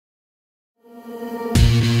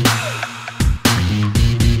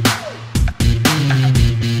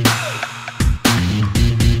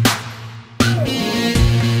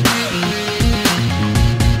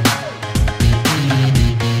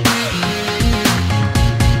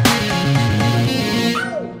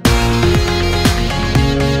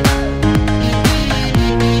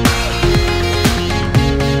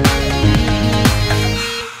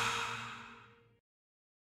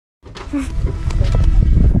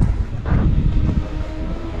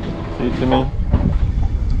cute, Jimmy.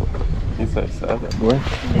 He's so sad, that boy.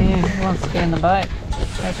 Yeah, he wants to be in the boat.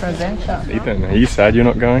 Go for adventure. Ethan, are you sad you're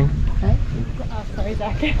not going? Hey? Oh, sorry,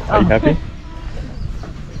 Zach. Are you happy?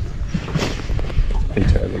 He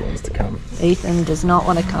totally wants to come. Ethan does not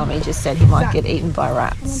want to come. He just said he might get eaten by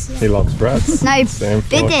rats. He loves rats. No, Sam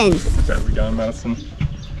bitten. Where are we going, Madison?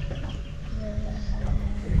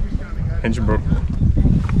 Hinchinbrook.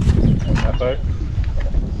 That boat.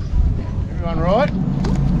 Everyone right?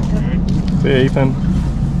 See you, Ethan.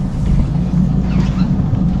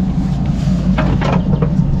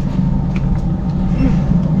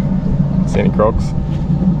 See any crocs?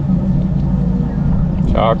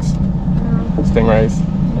 Sharks? Stingrays?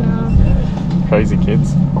 Crazy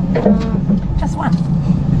kids? Just one.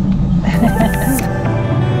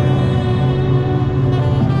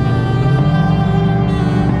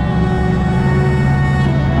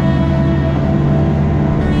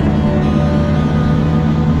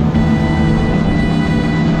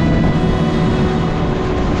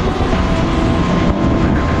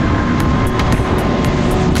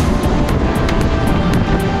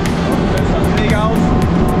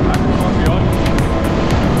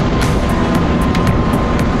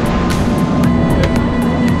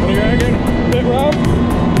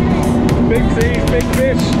 Big seas, big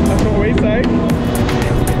fish, that's what we say.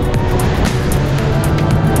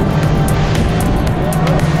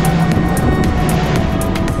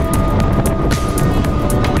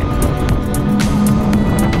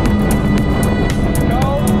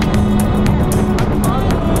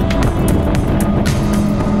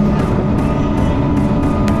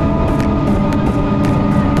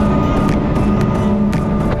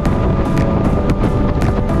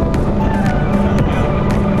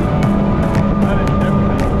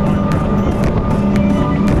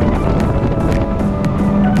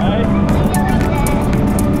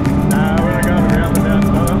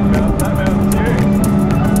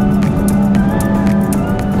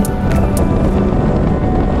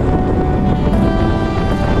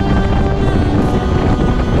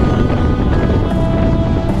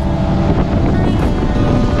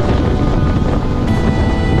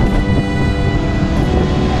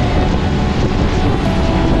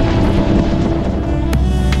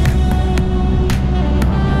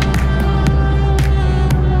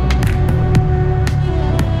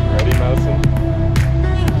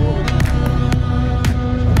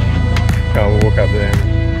 We'll walk up there.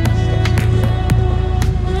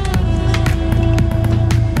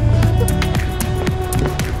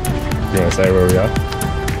 You want to say where we are?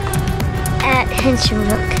 At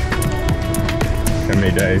Hinchinbrook. How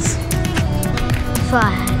many days?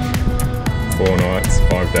 5. 4 nights,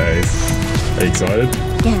 5 days. Are you excited?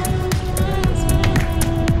 Yeah.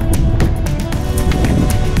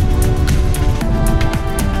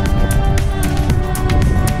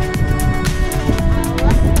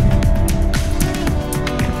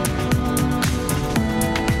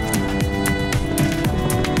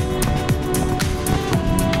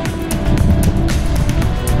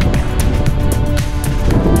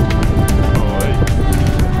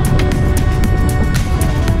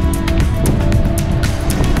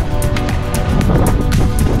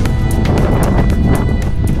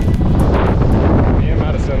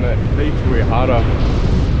 Harder.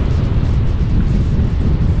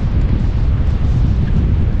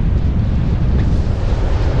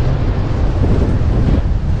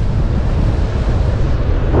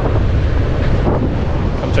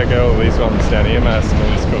 Come check out all these ones down here, Madison, all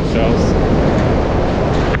these cool shells.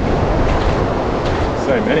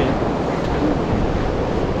 So many.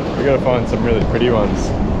 We gotta find some really pretty ones,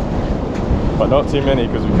 but not too many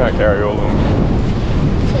because we can't carry all of them.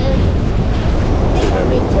 Too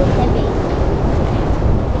heavy.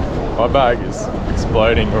 My bag is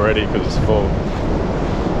exploding already because it's full.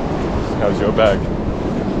 How's your bag?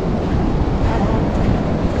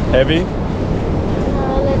 Heavy? A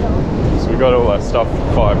little. So we got all that stuff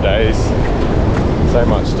for 5 days. So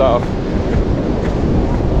much stuff.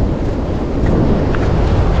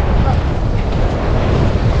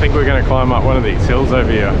 I think we're going to climb up one of these hills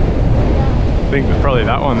over here. I think there's probably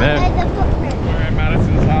that one there. We're in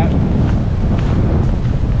Madison's hat.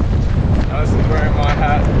 Madison's wearing my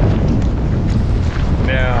hat.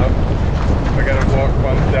 Now we're going to walk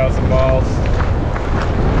 1,000 miles.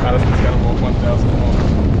 Madison's going to walk 1,000 more.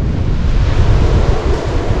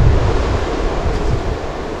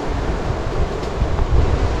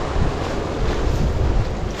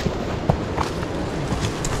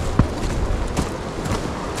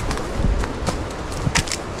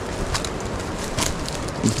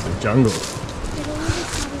 Into the jungle.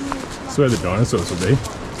 That's where the dinosaurs will be.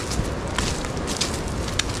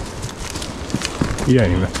 You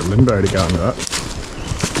don't even have to limbo to go under that.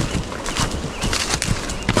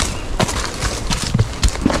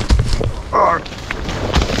 Oh.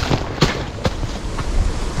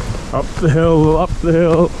 Up the hill, up the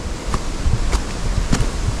hill.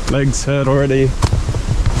 Legs hurt already.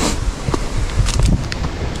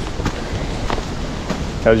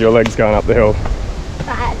 How's your legs going up the hill?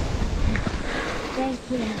 Bad. Thank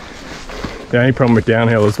you. The only problem with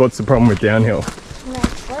downhill is, what's the problem with downhill?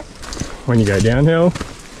 When you go downhill,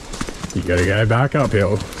 you gotta go back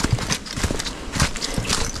uphill.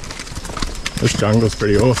 This jungle's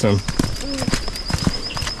pretty awesome.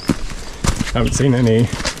 Haven't seen any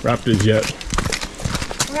raptors yet.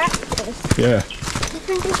 Raptors? Yeah.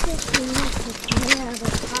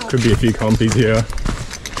 Could be a few compies here.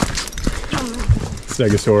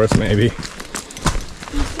 Stegosaurus maybe. Do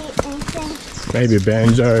you see anything? Maybe a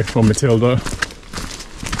banjo or Matilda.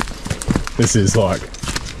 This is like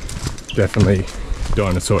definitely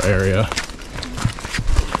dinosaur area.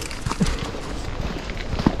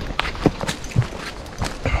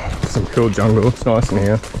 Some cool jungle, it's nice in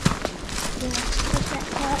here.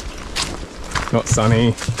 Not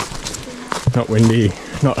sunny, not windy,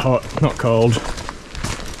 not hot, not cold.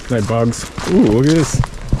 No bugs. Ooh, look at this.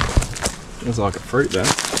 There's like a fruit there.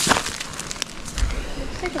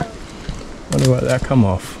 Wonder where that come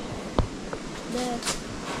off.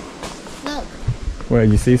 Look. Where,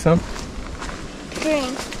 you see some?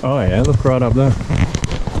 Green. Oh yeah, look right up there.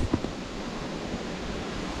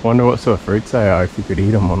 Wonder what sort of fruits they are, if you could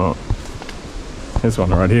eat them or not. There's one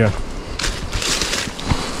right here.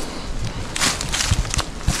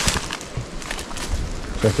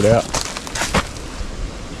 Check it out.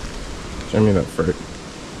 Show me that fruit.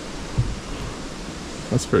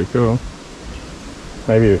 That's pretty cool.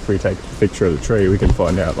 Maybe if we take a picture of the tree, we can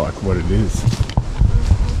find out like what it is.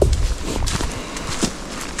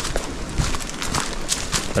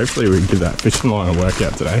 Hopefully we can give that fishing line a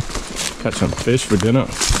workout today. Catch some fish for dinner.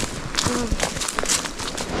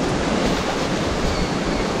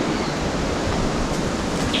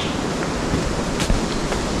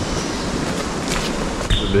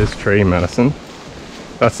 This tree, Madison.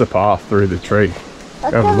 That's the path through the tree.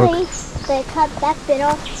 Look Have a look. They cut that bit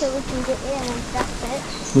off so we can get in and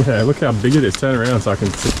stuff it. Yeah, look how big it is. Turn around so I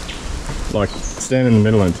can see, like stand in the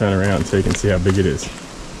middle and turn around so you can see how big it is.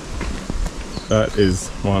 That is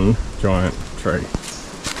one giant tree.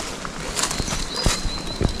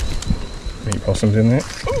 Any possums in there?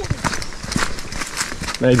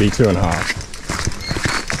 Maybe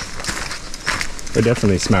 2.5. We're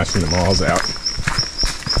definitely smashing the miles out.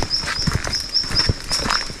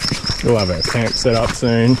 We'll have our camp set up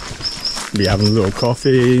soon. Be having a little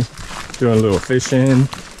coffee, doing a little fishing,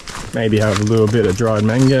 maybe have a little bit of dried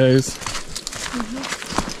mangoes.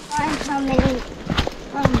 Find how many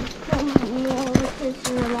more liquids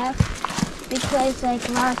are left, because like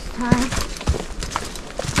last time.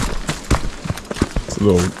 It's a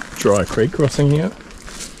little dry creek crossing here.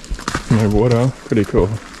 No water, pretty cool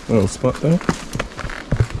little spot there. A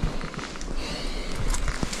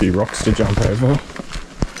few rocks to jump over.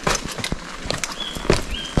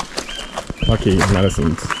 Lucky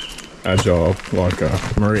Madison's agile like a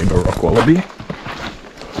Marimba rock wallaby.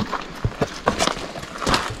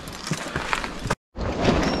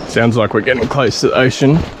 Sounds like we're getting close to the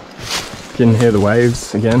ocean. Can hear the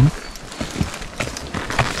waves again. I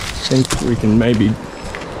think we can maybe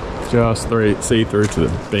just see through to the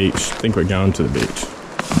beach. I think we're going to the beach.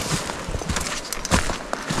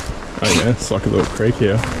 Oh yeah, it's like a little creek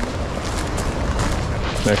here.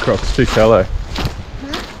 No crocs, too shallow.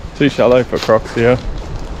 Too shallow for crocs here.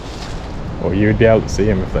 Or you would be able to see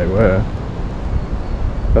them if they were.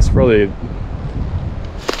 That's probably,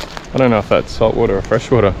 I don't know if that's salt water or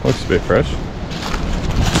fresh water. Looks a bit fresh.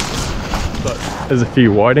 But there's a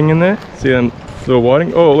few whiting in there. See them little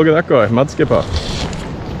whiting? Oh, look at that guy, mud skipper.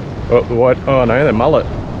 Oh, the white, oh no, the mullet.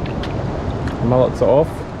 The mullets are off.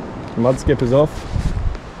 The mud skipper's off.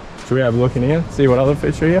 Should we have a look in here? See what other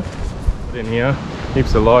fish are here? In here,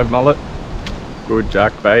 heaps of live mullet. Good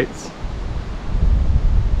jack baits.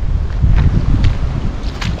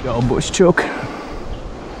 The old bush chook.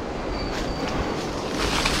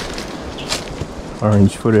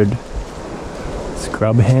 Orange footed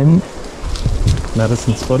scrub hen.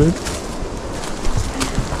 Madison spotted.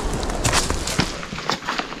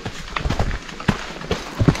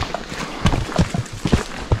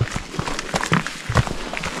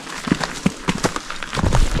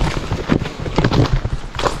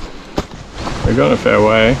 We've gone a fair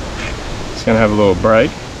way. Just gonna have a little break,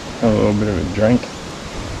 have a little bit of a drink.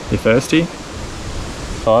 You thirsty?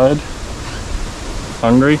 Tired?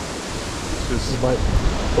 Hungry? Just wait.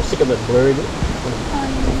 We'll stick a bit blurry bit.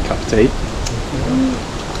 Cup of tea.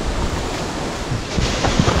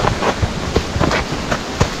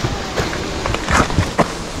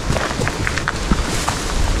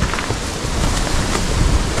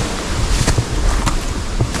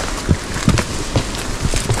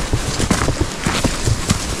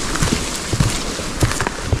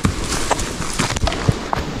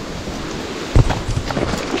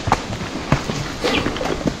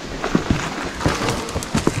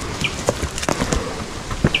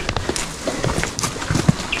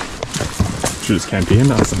 Should just camp here,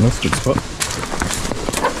 that's a nice good spot.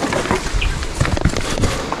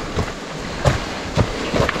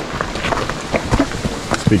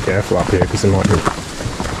 Just be careful up here because there might be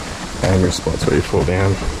dangerous spots where you fall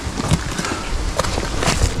down.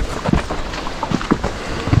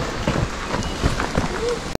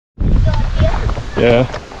 Yeah,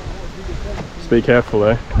 just be careful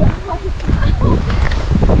there.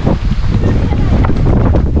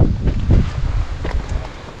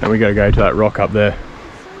 And we gotta go to that rock up there.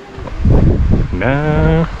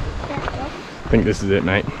 No, I think this is it,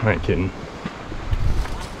 mate. I ain't kidding.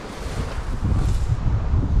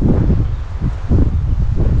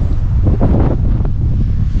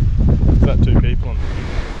 Is that 2 people on?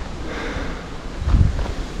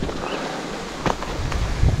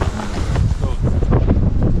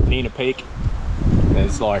 Nina Peak.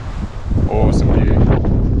 There's like awesome view.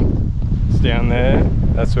 It's down there.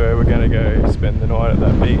 That's where we're going to go spend the night at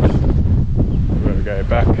that beach. We're going to go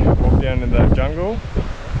back, walk down into that jungle,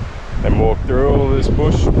 then walk through all this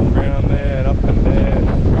bush around there and up and there,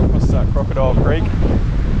 across that Crocodile Creek,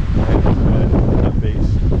 and that beach.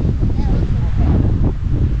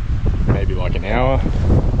 Maybe like an hour.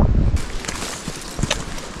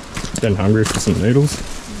 Getting hungry for some noodles.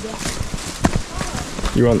 Yeah.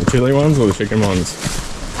 You want the chili ones or the chicken ones?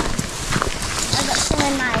 I got some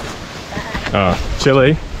in my bag. Ah,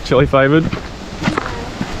 chili flavoured.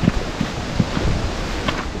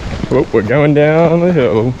 Well, we're going down the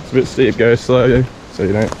hill. It's a bit steep, go slow so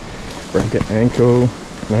you don't break an ankle.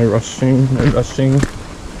 No rushing, no rushing.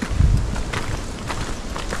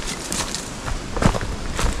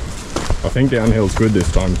 I think downhill's good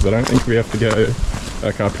this time because I don't think we have to go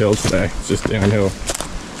back uphill today. It's just downhill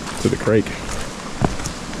to the creek.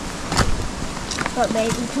 But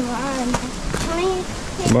maybe tomorrow.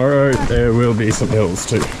 Tomorrow there will be some hills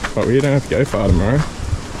too, but we don't have to go far tomorrow.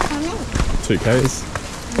 How many? 2 k's,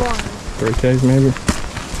 1. 3 k's maybe.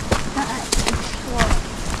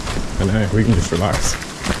 I know, we can just relax,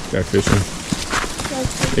 go fishing,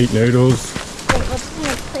 eat noodles. Wait, what's the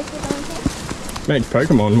next place we're going to? Make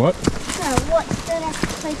Pokemon, what? No, what's the next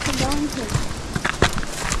place we're going to?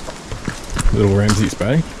 Little Ramsey's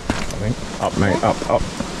Bay, I think. Up mate, up.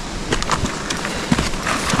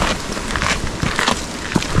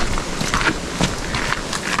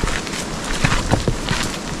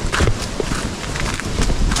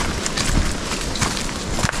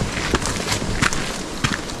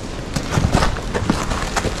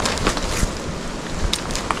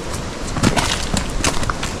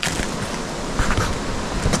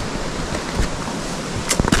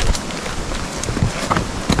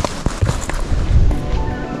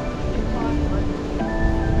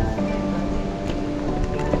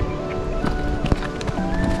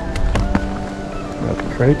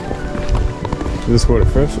 Creek. Is this water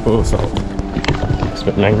fresh or salt? It's a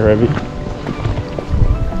bit mangrovey.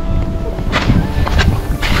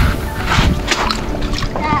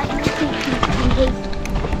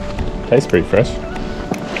 Tastes pretty fresh.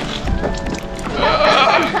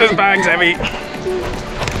 This bag's heavy.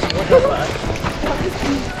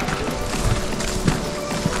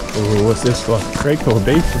 Ooh, what's this, like a creek or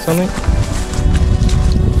beach or something?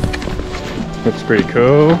 Looks pretty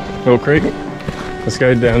cool. Little creek. Let's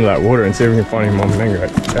go down to that water and see if we can find any more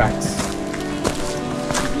mangrove jacks.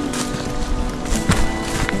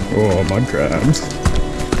 Oh, mud crabs.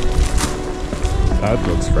 That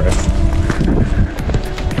looks fresh.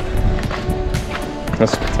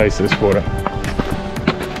 Let's taste this water.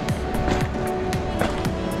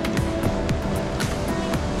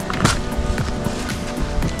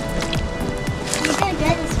 We're going to go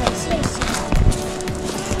this way, seriously.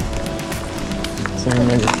 Same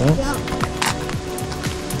mangrove plants. Yeah.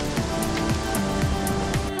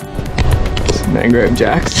 Mangrove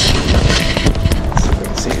jacks. So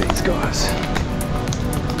let's see these guys.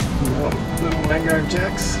 Little mangrove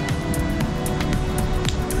jacks.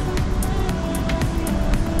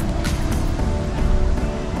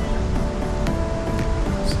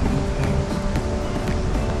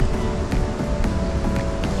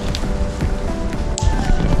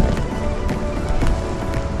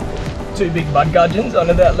 2 big mud gudgeons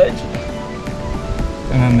under that ledge.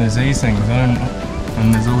 And then there's these things,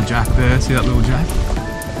 and there's a little jack there. See that little jack?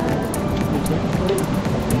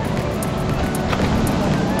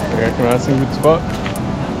 I reckon that's a good spot.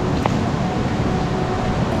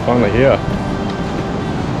 Finally here.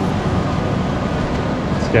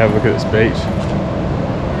 Let's go have a look at this beach.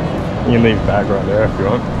 You can leave your bag right there if you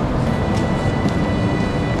want.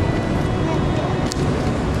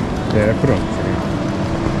 Yeah, put it on.